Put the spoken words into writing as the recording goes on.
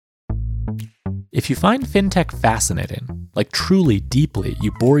If you find fintech fascinating, like truly, deeply,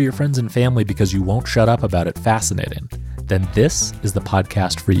 you bore your friends and family because you won't shut up about it fascinating, then this is the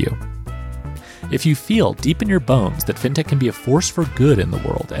podcast for you. If you feel deep in your bones that fintech can be a force for good in the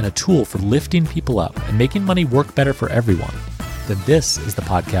world and a tool for lifting people up and making money work better for everyone, then this is the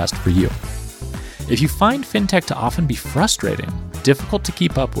podcast for you. If you find fintech to often be frustrating, difficult to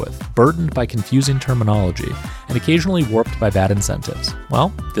keep up with, burdened by confusing terminology, and occasionally warped by bad incentives,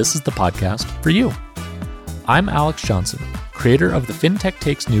 well, this is the podcast for you. I'm Alex Johnson, creator of the Fintech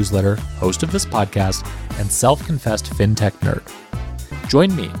Takes newsletter, host of this podcast, and self-confessed fintech nerd.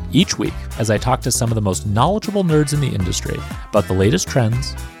 Join me each week as I talk to some of the most knowledgeable nerds in the industry about the latest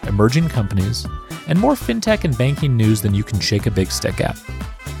trends, emerging companies, and more fintech and banking news than you can shake a big stick at.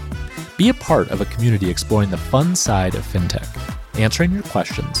 Be a part of a community exploring the fun side of fintech, answering your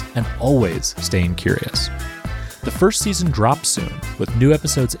questions, and always staying curious. The first season drops soon with new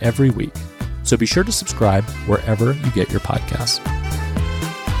episodes every week, so be sure to subscribe wherever you get your podcasts.